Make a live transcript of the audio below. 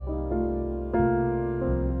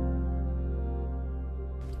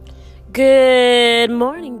Good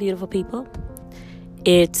morning, beautiful people.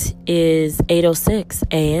 It is 8:06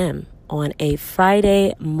 a.m. on a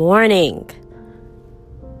Friday morning.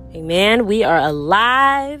 Amen. We are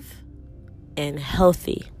alive and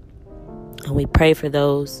healthy, and we pray for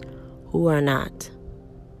those who are not.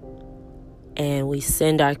 And we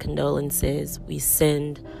send our condolences. We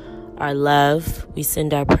send our love. We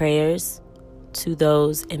send our prayers to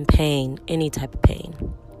those in pain, any type of pain.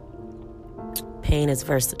 Pain is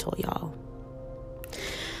versatile, y'all.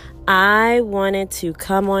 I wanted to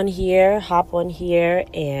hop on here,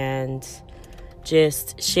 and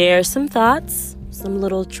just share some thoughts, some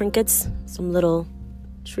little trinkets, some little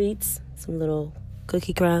treats, some little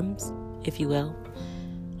cookie crumbs, if you will.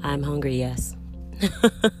 I'm hungry, yes.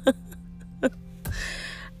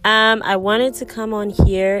 I wanted to come on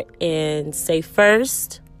here and say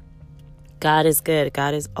first, God is good.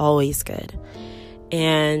 God is always good.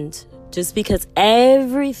 And just because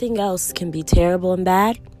everything else can be terrible and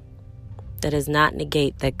bad, that does not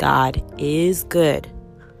negate that God is good.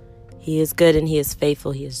 He is good and He is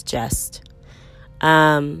faithful. He is just.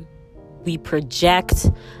 We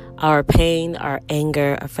project our pain, our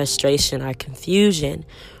anger, our frustration, our confusion.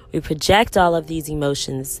 We project all of these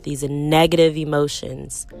emotions, these negative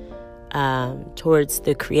emotions, towards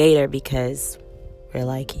the Creator because we're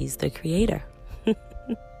like, He's the Creator.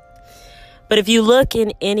 But if you look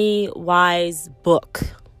in any wise book,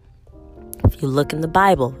 if you look in the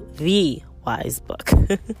Bible, the wise book,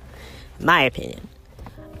 in my opinion,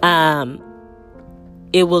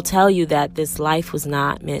 it will tell you that this life was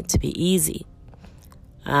not meant to be easy.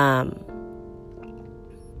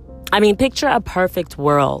 Picture a perfect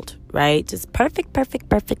world, right? Just perfect. That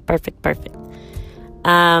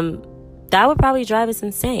would probably drive us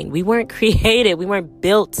insane. We weren't created. We weren't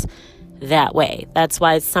built that way. That's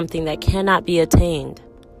why it's something that cannot be attained.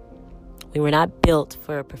 We were not built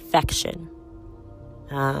for perfection.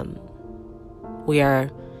 We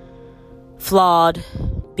are flawed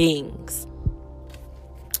beings.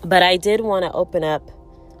 But I did want to open up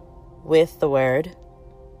with the word.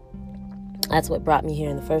 That's what brought me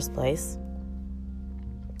here in the first place.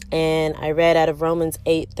 And I read out of Romans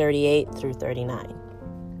 8:38 through 39.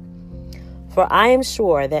 For I am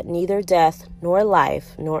sure that neither death, nor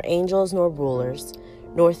life, nor angels, nor rulers,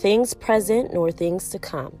 nor things present, nor things to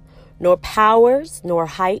come, nor powers, nor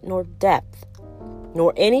height, nor depth,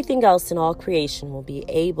 nor anything else in all creation will be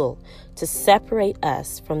able to separate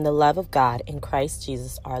us from the love of God in Christ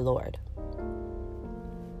Jesus our Lord.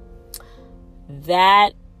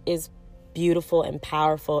 That is beautiful and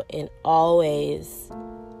powerful and always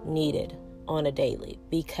needed on a daily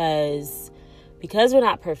because we're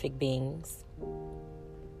not perfect beings,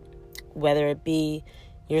 whether it be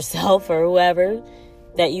yourself or whoever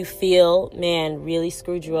that you feel, man, really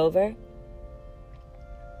screwed you over,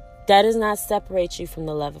 that does not separate you from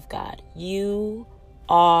the love of God. You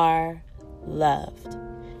are loved.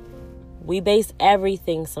 We base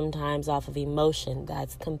everything sometimes off of emotion.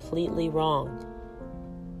 That's completely wrong.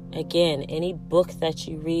 Again, any book that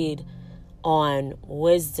you read on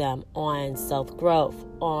wisdom, on self-growth,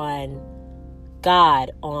 on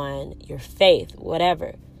God, on your faith,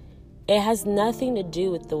 whatever, it has nothing to do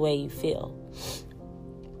with the way you feel.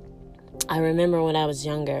 I remember when I was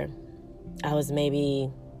younger, I was maybe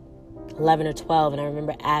 11 or 12, and I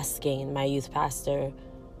remember asking my youth pastor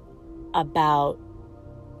about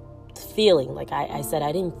feeling. Like I said,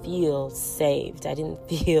 I didn't feel saved. I didn't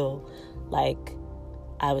feel like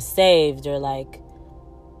I was saved, or like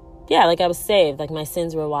I was saved, like my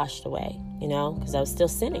sins were washed away, because I was still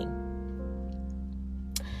sinning.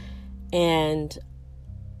 And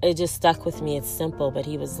it just stuck with me. It's simple, but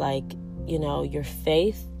he was like, your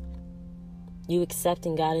faith, you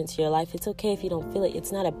accepting God into your life, it's okay if you don't feel it.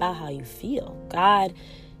 It's not about how you feel. God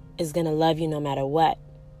is going to love you no matter what.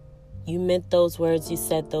 You meant those words, you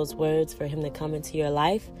said those words for Him to come into your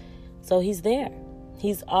life. So He's there.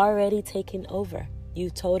 He's already taken over. You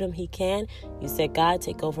told Him He can. You said, God,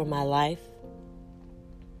 take over my life.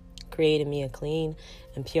 Created me a clean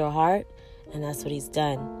and pure heart. And that's what He's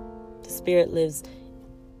done. The Spirit lives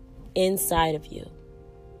inside of you.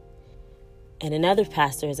 And another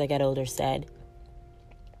pastor, as I got older, said,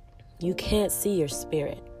 you can't see your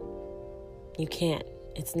spirit. You can't.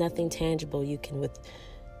 It's nothing tangible you can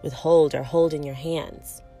withhold or hold in your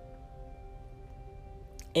hands.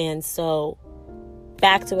 And so,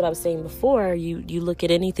 back to what I was saying before, you look at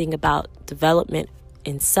anything about development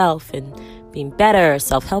in self and being better,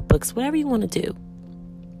 self-help books, whatever you want to do,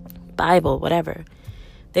 Bible, whatever.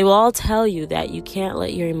 They will all tell you that you can't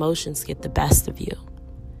let your emotions get the best of you.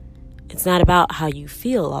 It's not about how you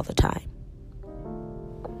feel all the time.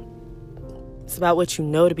 It's about what you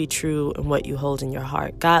know to be true and what you hold in your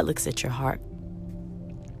heart. God looks at your heart.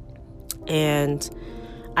 And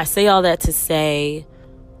I say all that to say,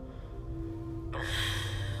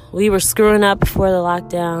 we were screwing up before the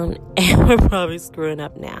lockdown, and we're probably screwing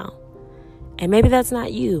up now. And maybe that's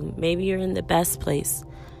not you. Maybe you're in the best place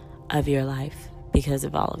of your life because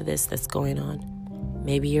of all of this that's going on.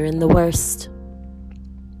 Maybe you're in the worst.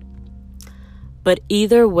 But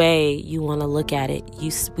either way you want to look at it,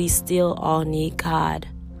 we still all need God.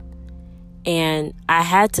 And I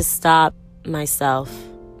had to stop myself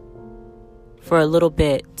for a little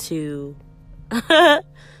bit to kind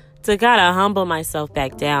of humble myself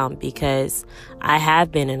back down, because I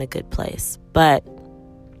have been in a good place. But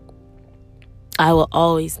I will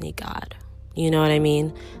always need God. You know what I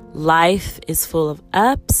mean? Life is full of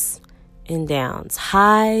ups and downs,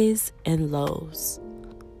 highs and lows.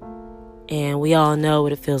 And we all know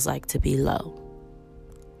what it feels like to be low.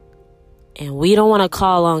 And we don't want to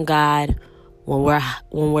call on God when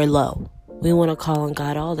we're low. We want to call on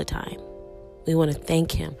God all the time. We want to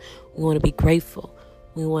thank Him. We want to be grateful.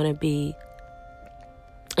 We want to be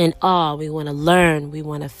in awe. We want to learn. We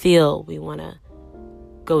want to feel. We want to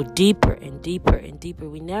go deeper and deeper and deeper.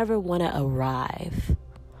 We never want to arrive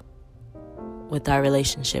with our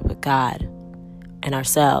relationship with God and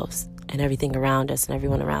ourselves and everything around us and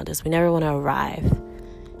everyone around us. We never want to arrive,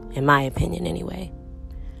 in my opinion anyway.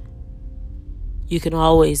 You can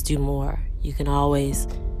always do more. You can always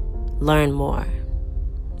learn more,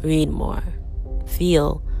 read more,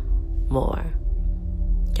 feel more,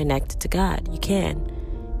 connected to God. You can.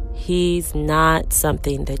 He's not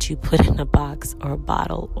something that you put in a box or a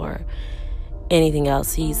bottle or anything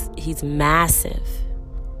else. He's massive.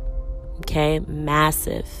 Okay?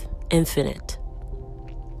 Massive. Infinite.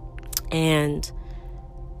 And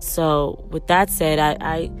so with that said,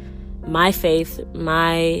 my faith,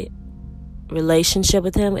 my relationship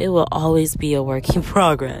with Him, it will always be a work in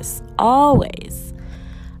progress. Always.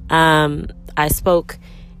 I spoke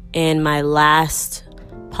in my last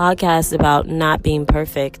podcast about not being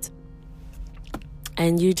perfect.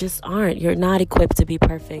 And you just aren't. You're not equipped to be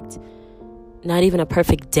perfect. Not even a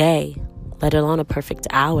perfect day, let alone a perfect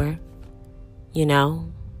hour. You know?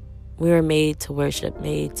 We were made to worship,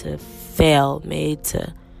 made to fail, made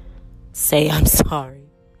to say I'm sorry,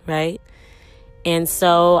 right? And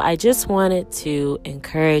so I just wanted to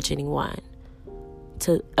encourage anyone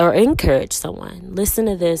or encourage someone. Listen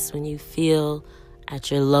to this when you feel at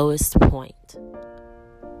your lowest point,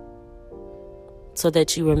 so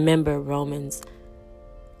that you remember Romans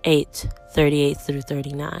 8:38 through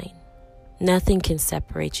 39. Nothing can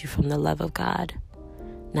separate you from the love of God.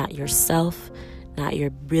 Not yourself, not your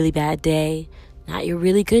really bad day, not your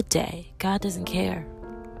really good day. God doesn't care.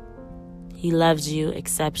 He loves you,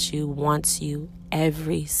 accepts you, wants you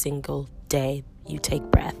every single day you take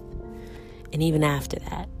breath. And even after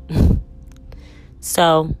that.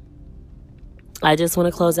 So, I just want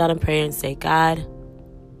to close out in prayer and say, God,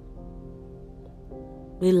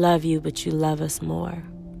 we love you, but you love us more.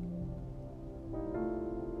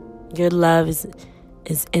 Your love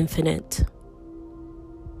is infinite.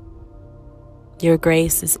 Your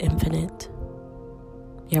grace is infinite.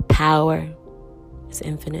 Your power is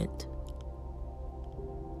infinite.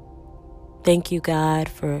 Thank you, God,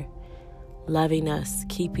 for loving us,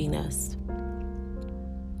 keeping us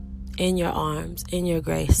in your arms, in your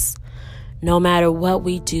grace. No matter what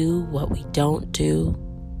we do, what we don't do,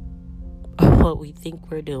 or what we think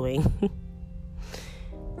we're doing.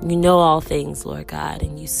 You know all things, Lord God,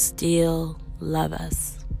 and you still love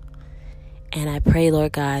us. And I pray,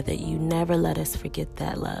 Lord God, that you never let us forget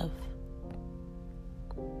that love.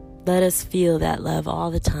 Let us feel that love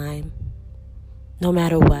all the time, no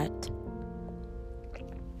matter what.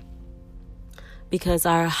 Because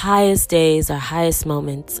our highest days, our highest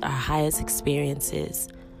moments, our highest experiences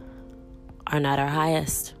are not our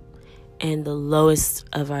highest. And the lowest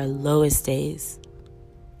of our lowest days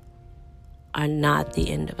are not the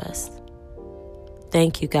end of us.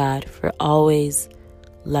 Thank you, God, for always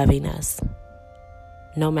loving us,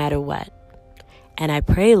 no matter what. And I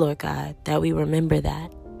pray, Lord God, that we remember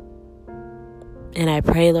that. And I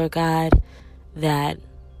pray, Lord God, that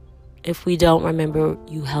if we don't remember,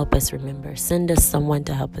 you help us remember. Send us someone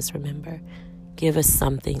to help us remember. Give us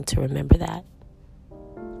something to remember that.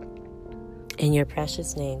 In your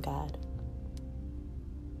precious name, God.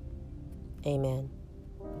 Amen.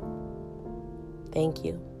 Thank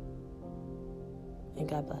you. And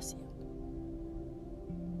God bless you.